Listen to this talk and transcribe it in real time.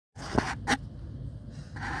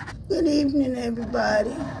Good evening,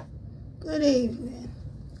 everybody. Good evening.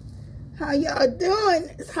 How y'all doing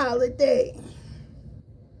this holiday?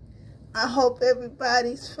 I hope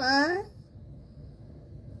everybody's fine.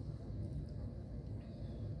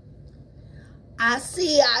 I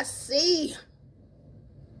see.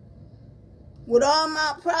 With all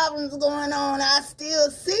my problems going on, I still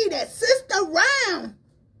see that Sister Round.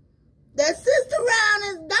 That Sister Round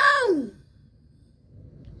is gone.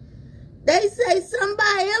 They say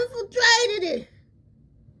somebody infiltrated it.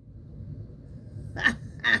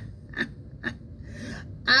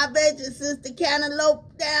 I bet your sister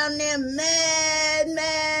Cantaloupe down there mad.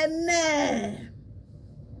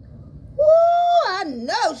 Woo, I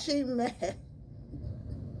know she mad.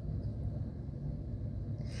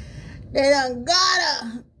 They done got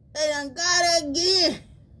her. They done got her again.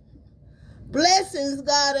 Blessings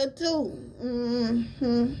got her too.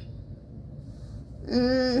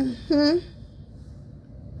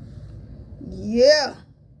 Yeah.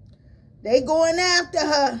 They going after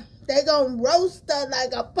her. They gonna roast her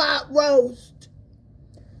like a pot roast.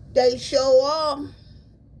 They show off.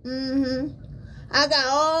 I got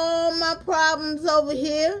all my problems over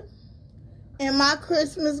here. And my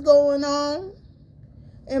Christmas going on.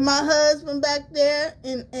 And my husband back there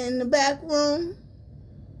in the back room.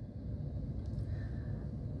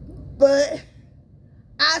 But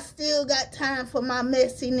I still got time for my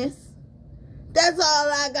messiness. That's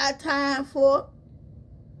all I got time for.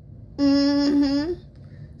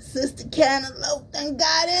 Sister Cantaloupe done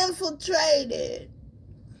got infiltrated.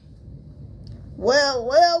 Well.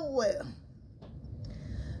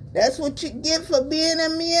 That's what you get for being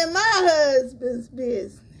in me and my husband's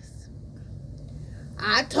business.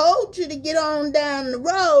 I told you to get on down the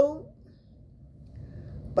road,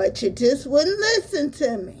 but you just wouldn't listen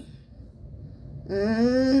to me.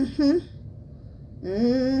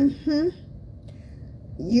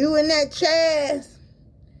 You and that Chaz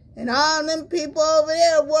and all them people over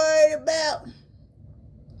there worried about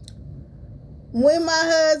when my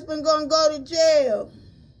husband gonna go to jail.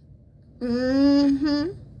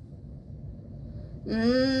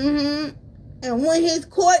 And when his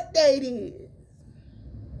court date is.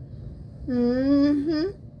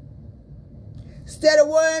 Instead of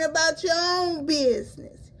worrying about your own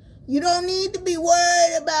business. You don't need to be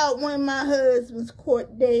worried about when my husband's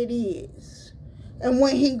court date is and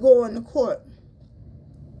when he going to court.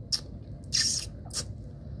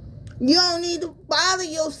 You don't need to bother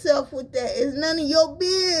yourself with that. It's none of your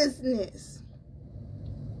business.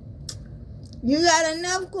 You got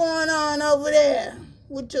enough going on over there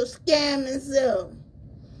with your scamming self.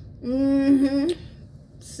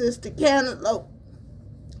 Sister Cantaloupe,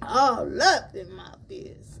 all up in my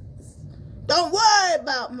business. Don't worry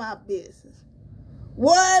about my business.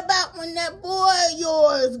 Worry about when that boy of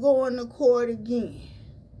yours going to court again.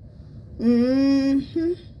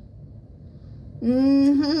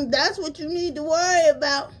 That's what you need to worry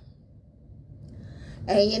about.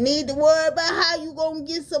 And you need to worry about how you gonna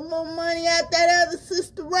get some more money out that other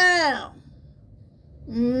sister round.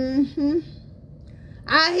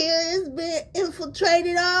 I hear it's been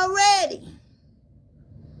infiltrated already.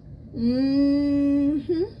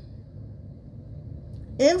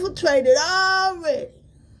 Infiltrated already.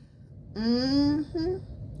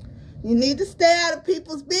 You need to stay out of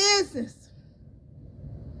people's business.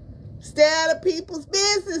 Stay out of people's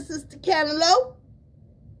business, Sister Cantaloupe.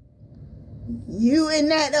 You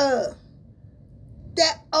and that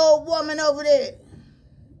old woman over there.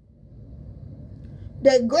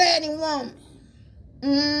 That granny woman.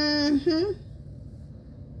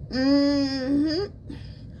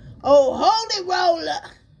 Oh, holy roller.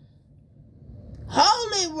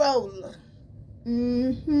 Holy roller.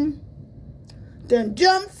 Them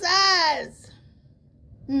jump sides.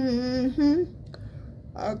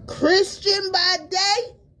 A Christian by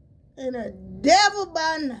day and a devil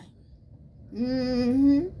by night.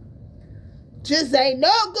 Just ain't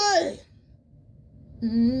no good.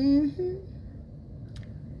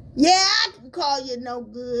 Yeah, I can call you no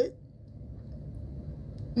good.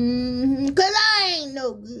 'Cause I ain't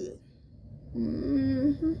no good.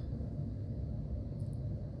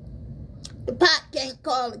 The pot can't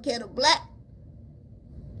call the kettle black.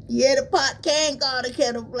 Yeah, the pot can call the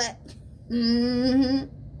kettle black.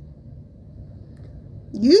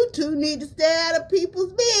 You two need to stay out of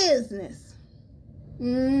people's business.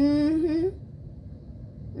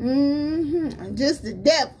 Just the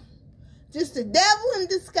devil. Just the devil in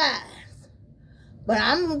disguise. But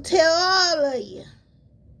I'm going to tell all of you.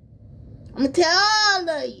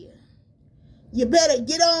 You better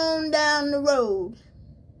get on down the road.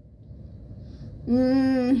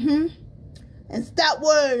 And stop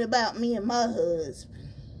worrying about me and my husband.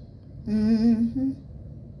 Mm-hmm.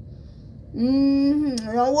 Mm-hmm.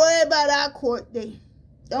 Don't worry about our court date.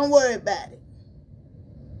 Don't worry about it.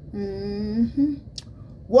 Mm-hmm.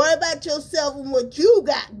 Worry about yourself and what you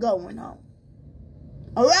got going on.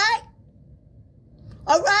 All right?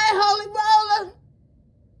 All right, Holy Roller,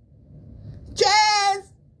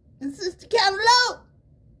 Jazz, and Sister Cantaloupe.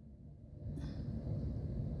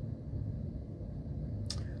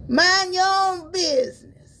 Mind your own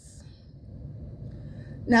business.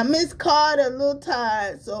 Now, Miss Carter a little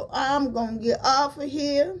tired, so I'm going to get off of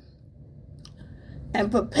here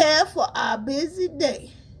and prepare for our busy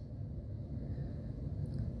day.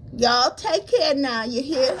 Y'all take care now, you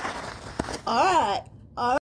hear? All right.